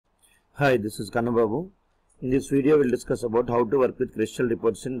Hi, this is Kannababu. In this video, we will discuss about how to work with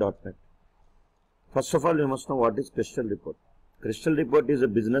CrystalReports in .NET. First of all, you must know what is CrystalReport. CrystalReport is a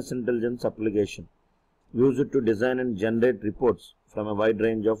business intelligence application used to design and generate reports from a wide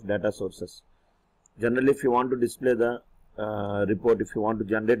range of data sources. Generally, if you want to display the report, if you want to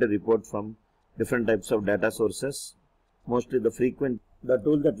generate a report from different types of data sources, mostly the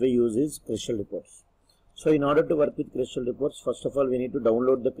tool that we use is CrystalReports. So in order to work with CrystalReports, first of all, we need to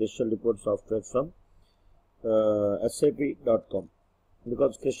download the CrystalReport software from sap.com,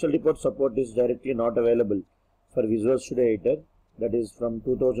 because CrystalReport support is directly not available for Visual Studio Editor, that is from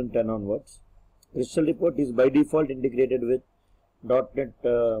 2010 onwards. CrystalReport is by default integrated with .NET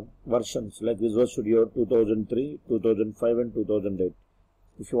versions like Visual Studio 2003, 2005 and 2008.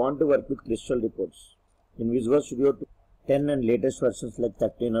 If you want to work with CrystalReports in Visual Studio 10 and latest versions like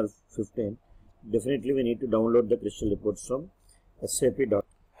 13 or 15, definitely we need to download the CrystalReports from sap.com.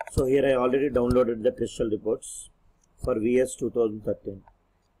 So here I already downloaded the CrystalReports for VS 2013.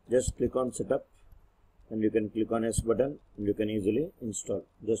 Just click on setup and you can click on S button and you can easily install.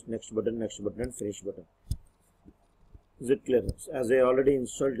 Just next button and finish button. Is it clear? As I already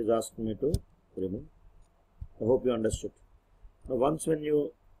installed, it is asking me to remove. I hope you understood. Now once when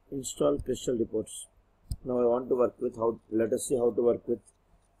you install CrystalReports, now I want to work with let us see how to work with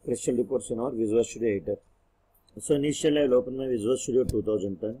CrystalReports in our Visual Studio Editor. So initially I will open my Visual Studio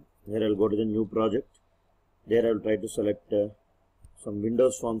 2010. Here I will go to the new project. There I will try to select some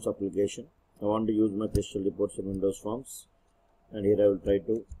Windows Forms application. I want to use my CrystalReports in Windows Forms, and here I will try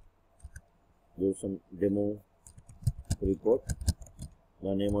to do some demo report.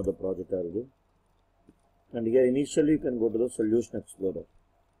 The name of the project I will do. And here initially you can go to the Solution Explorer,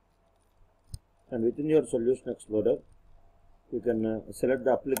 and within your Solution Explorer you can select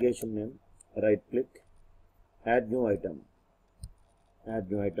the application name, right click, add new item,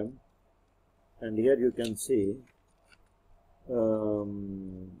 and here you can see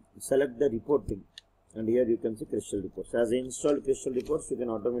select the reporting, and here you can see CrystalReports. As I installed CrystalReports, you can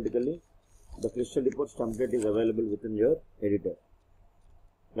automatically, the CrystalReports template is available within your editor,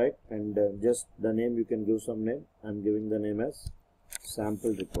 right? And just the name, you can give some name. I am giving the name as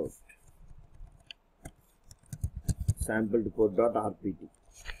sample report.rpt.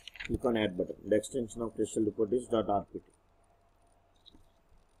 Click on add button. The extension of CrystalReport is .rpt.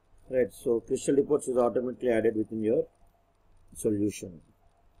 Right, so CrystalReports is automatically added within your solution.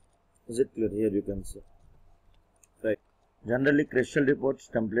 Is it clear? Here you can see. Right. Generally, CrystalReports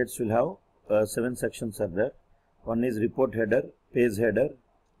templates will have 7 sections are there. One is report header, page header,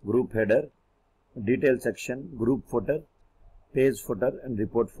 group header, detail section, group footer, page footer, and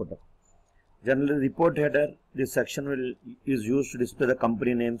report footer. Generally, report header, this section is used to display the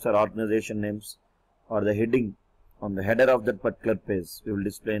company names or organization names or the heading on the header of that particular page. We will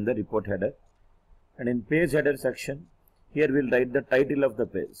display in the report header. And in page header section, here we will write the title of the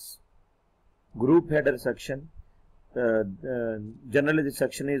page. Group header section, generally this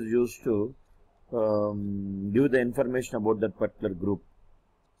section is used to give the information about that particular group.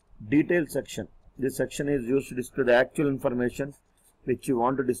 Detail section, this section is used to display the actual information which you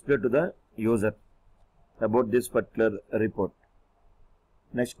want to display to the user about this particular report.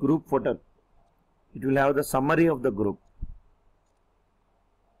 Next, group footer, it will have the summary of the group.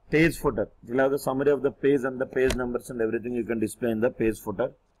 Page footer, it will have the summary of the page and the page numbers and everything you can display in the page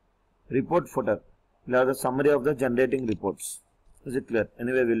footer. Report footer, it will have the summary of the generating reports. Is it clear?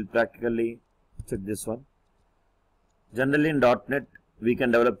 Anyway, we will practically check this one. Generally in .NET, we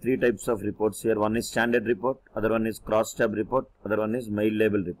can develop 3 types of reports here. One is standard report, other one is cross tab report, other one is mail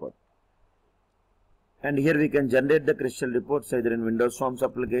label report. And here we can generate the CrystalReports either in Windows Forms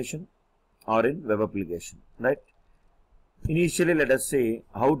application or in web application, right? Initially, let us see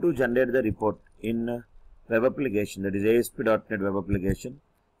how to generate the report in web application, that is ASP.NET web application.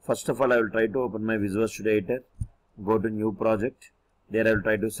 First of all, I will try to open my Visual Studio Editor, go to new project. There I will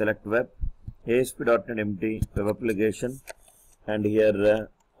try to select web, ASP.NET empty web application, and here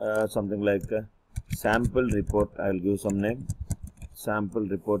something like sample report. I will give some name, sample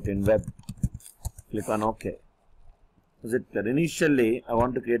report in web. Click on OK. Is it clear? Initially, I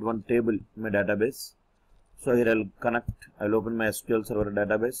want to create one table in my database. So here I will connect. I will open my SQL Server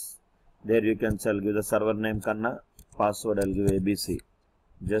database. There you can say, I will give the server name Kanna, password I will give ABC.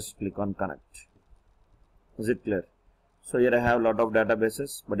 Just click on connect. Is it clear? So here I have a lot of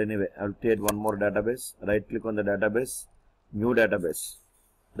databases, but anyway, I will create one more database. Right click on the database, new database.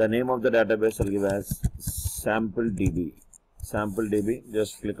 The name of the database I will give as sample DB.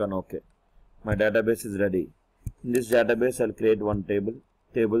 Just click on OK. My database is ready. In this database, I will create one table,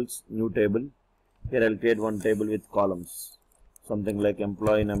 new table. Here I will create one table with columns, something like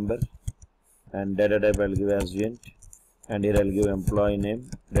employee number, and data type I'll give as int, and here I'll give employee name,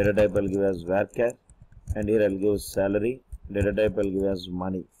 data type I'll give as varchar, and here I'll give salary, data type I'll give as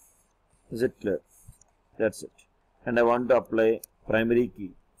money. Is it clear? That's it. And I want to apply primary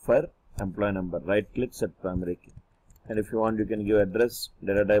key for employee number. Right click, set primary key. And if you want, you can give address,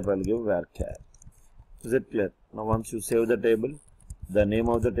 data type I'll give varchar. Is it clear? Now once you save the table, the name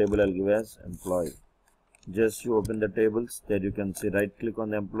of the table I'll give as employee. Just you open the tables, there you can see, right click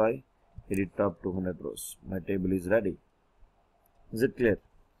on the employee, edit top 200 rows. My table is ready. Is it clear?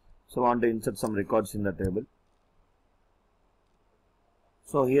 So I want to insert some records in the table.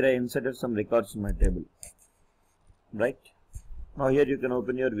 So here I inserted some records in my table. Right? Now here you can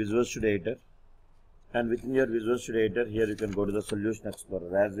open your Visual Studio Editor, and within your Visual Studio Editor, here you can go to the Solution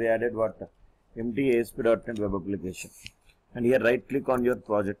Explorer, as we added what? Empty ASP.NET web application. And here right click on your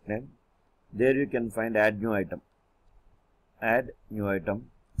project name. There you can find add new item. Add new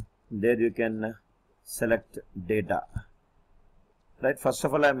item. There you can select data. Right, first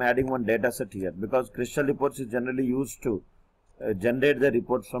of all I am adding one data set here, because CrystalReports is generally used to generate the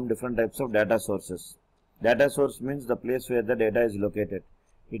reports from different types of data sources. Data source means the place where the data is located.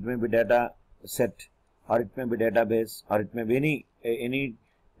 It may be data set, or it may be database, or it may be any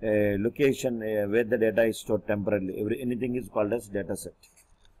location where the data is stored temporarily. Anything is called as data set.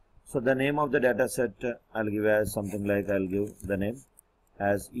 So the name of the data set I'll give as something like, I'll give the name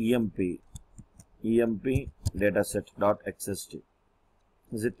as emp dataset.xst.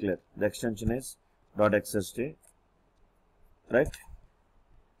 Is it clear? The extension is .xst, right?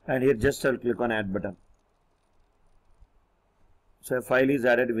 And here just I'll click on add button. So a file is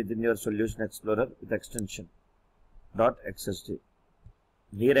added within your Solution Explorer with extension .xst.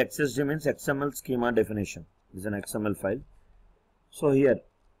 Here XSD means XML schema definition. This is an XML file. So here,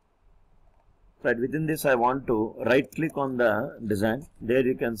 right, within this I want to right click on the design. There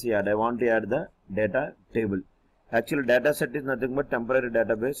you can see add. I want to add the data table. Actually data set is nothing but temporary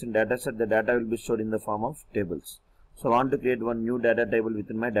database. In data set the data will be stored in the form of tables. So I want to create one new data table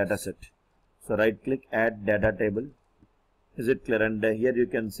within my data set. So right click, add data table. Is it clear? And here you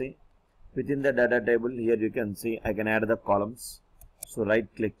can see within the data table, here you can see I can add the columns. So right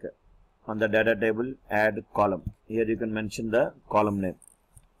click on the data table, add column. Here you can mention the column name.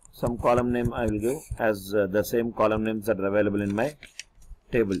 Some column name I will give as the same column names that are available in my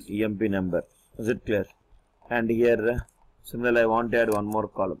table, emp number. Is it clear? And here similarly I want to add one more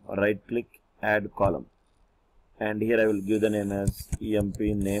column. Right click, add column. And here I will give the name as emp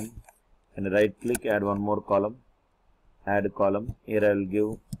name. And right click, add one more column. Add column. Here I will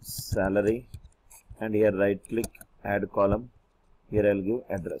give salary. And here right click, add column. Here I will give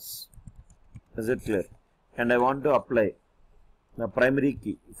address. Is it clear? And I want to apply the primary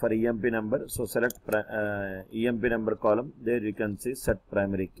key for emp number. So select emp number column. There you can see set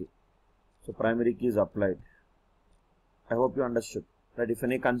primary key. So primary key is applied. I hope you understood. Right? If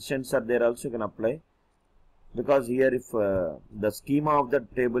any constraints are there also you can apply. Because here if the schema of the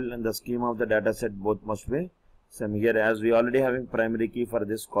table and the schema of the data set both must be same. Here as we already having primary key for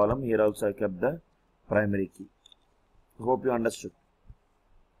this column, here also I kept the primary key. Hope you understood.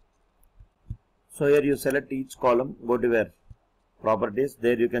 So here you select each column, go to where? Properties.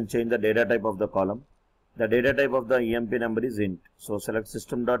 There you can change the data type of the column. The data type of the emp number is int. So select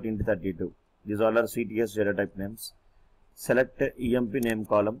system.int32. These all are CTS data type names. Select emp name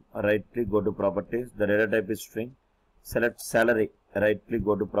column. Right click, go to properties. The data type is string. Select salary. Right click,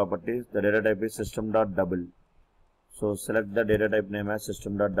 go to properties. The data type is system.double. So select the data type name as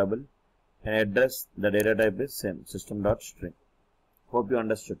system.double. And address, the data type is same, system.string. Hope you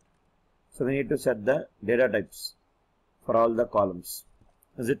understood. So we need to set the data types for all the columns.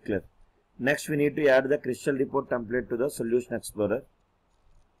 Is it clear? Next we need to add the CrystalReport template to the Solution Explorer.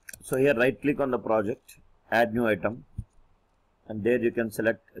 So here right click on the project, add new item, and there you can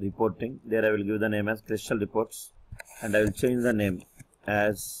select reporting. There I will give the name as CrystalReports, and I will change the name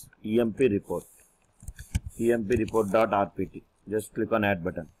as emp report, empreport.rpt. Just click on add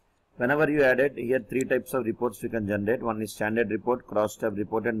button. Whenever you added, here three types of reports you can generate. One is standard report, cross tab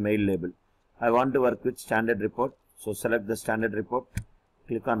report, and mail label. I want to work with standard report. So select the standard report,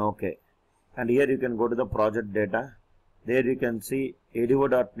 click on OK. And here you can go to the project data. There you can see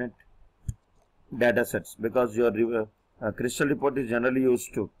ADO.NET data sets, because your CrystalReport is generally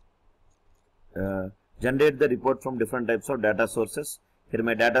used to generate the report from different types of data sources. Here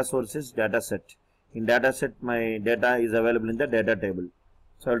my data source is data set. In data set my data is available in the data table.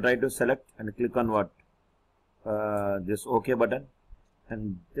 So I will try to select and click on what? This OK button.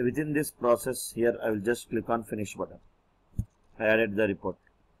 And within this process here I will just click on finish button. I added the report.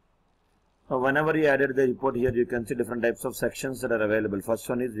 So whenever you added the report here, you can see different types of sections that are available. First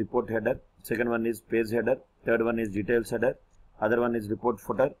one is report header, second one is page header, third one is details header, other one is report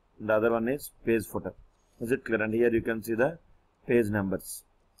footer, the other one is page footer. Is it clear? And here you can see the page numbers,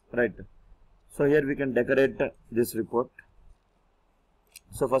 right? So here we can decorate this report.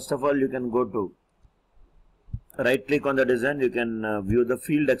 So first of all, you can go to right click on the design. You can view the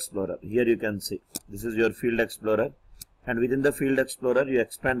field explorer. Here you can see this is your field explorer, and within the field explorer you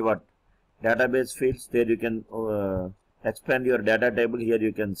expand what? Database fields. There you can expand your data table. Here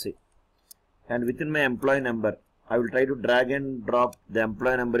you can see, and within my employee number, I will try to drag and drop the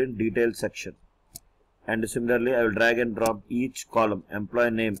employee number in detail section, and similarly I will drag and drop each column,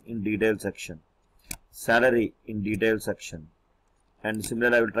 employee name in detail section, salary in detail section, and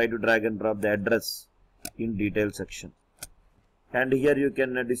similarly I will try to drag and drop the address in detail section. And here you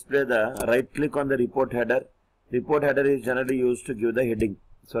can display the right click on the report header. Report header is generally used to give the heading.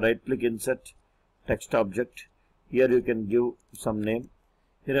 So right click, insert text object. Here you can give some name.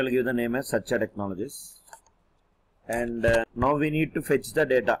 Here I will give the name as Satya Technologies. And now we need to fetch the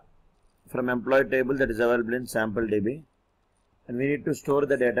data from employee table that is available in sample DB, and we need to store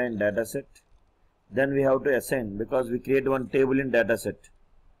the data in dataset. Then we have to assign, because we create one table in dataset.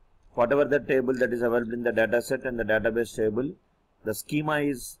 Whatever the table that is available in the dataset and the database table, the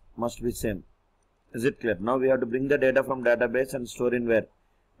schema must be same. Is it clear? Now we have to bring the data from database and store in where?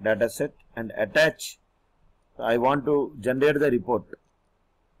 Dataset, and attach. I want to generate the report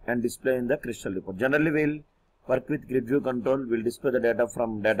and display in the Crystal report. Generally we will work with grid view control. We will display the data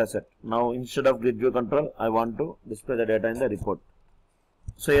from dataset. Now instead of grid view control, I want to display the data in the report.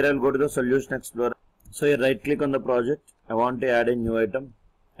 So here I will go to the solution explorer. So here right click on the project. I want to add a new item,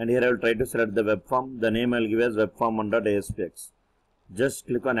 and here I will try to select the web form. The name I will give as webform1.aspx. Just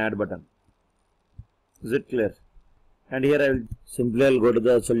click on add button. Is it clear? And here I will simply go to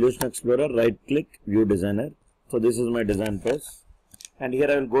the solution explorer, right click, view designer. So this is my design page, and here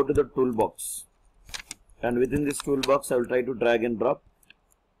I will go to the toolbox, and within this toolbox I will try to drag and drop.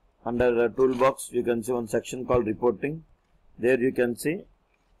 Under the toolbox you can see one section called reporting. There you can see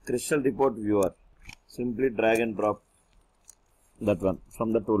Crystal report viewer. Simply drag and drop that one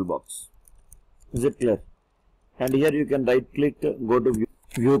from the toolbox. Is it clear? And here you can right click, go to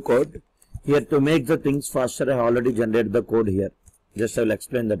view code. Here to make the things faster, I have already generated the code here. Just I will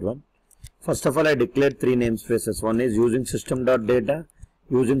explain that one. First of all, I declared three namespaces. One is using system.data,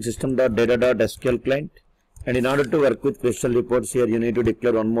 using system.data.sql client. And in order to work with Crystal reports, here you need to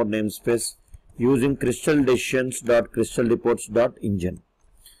declare one more namespace using Crystal decisions.crystalreports.engine.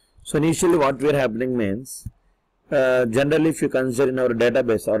 So initially what we are happening means, generally if you consider in our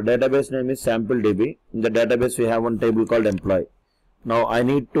database name is sample DB. In the database we have one table called employee. Now I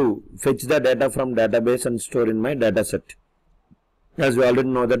need to fetch the data from database and store in my dataset. As we already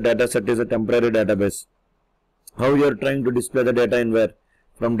know that dataset is a temporary database. How you are trying to display the data in where?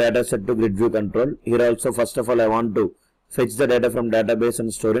 From dataset to grid view control. Here also first of all I want to fetch the data from database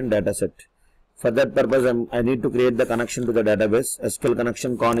and store in dataset. For that purpose I need to create the connection to the database. SQL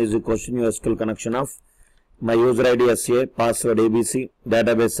connection con is equals to new SQL connection of my user ID SA, password ABC,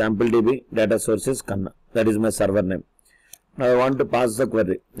 database sample DB, data source is Kanna. That is my server name. Now I want to pass the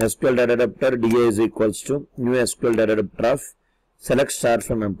query. SQL data adapter DA is equals to new SQL data adapter of select star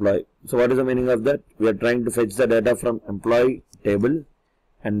from employee. So what is the meaning of that? We are trying to fetch the data from employee table,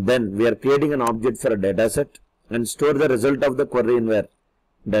 and then we are creating an object for a dataset and store the result of the query in where?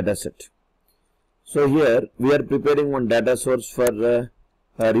 Dataset. So here we are preparing one data source for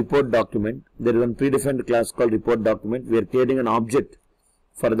a report document. There is one predefined class called report document. We are creating an object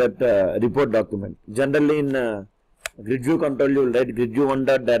for that report document. Generally in grid view control you will write grid view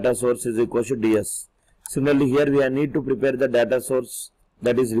one.data source is equal to ds. Similarly here we need to prepare the data source,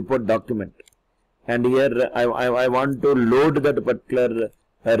 that is report document, and here I want to load that particular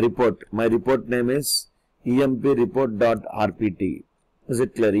report. My report name is empreport.rpt. Is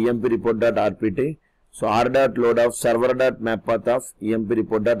it clear? empreport.rpt. So r.load of server.mappath of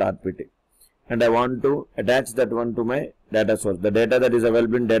empreport.rpt, and I want to attach that one to my data source. The data that is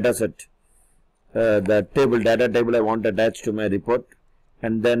available in dataset, the data table I want to attach to my report.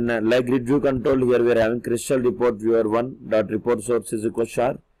 And then like grid view control, here we are having Crystal report viewer 1.report source is equal to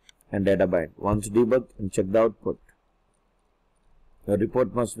r and data bind. Once debug and check the output, the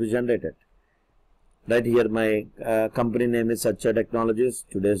report must be generated. Right here my company name is Satya Technologies,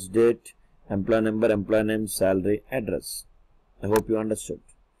 today's date, employee number, employee name, salary, address. I hope you understood.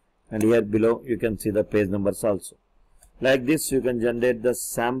 And here below you can see the page numbers also. Like this you can generate the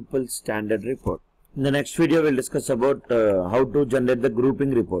sample standard report. In the next video we will discuss about how to generate the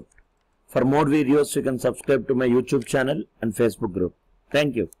grouping report. For more videos you can subscribe to my YouTube channel and Facebook group.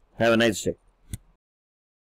 Thank you. Have a nice day.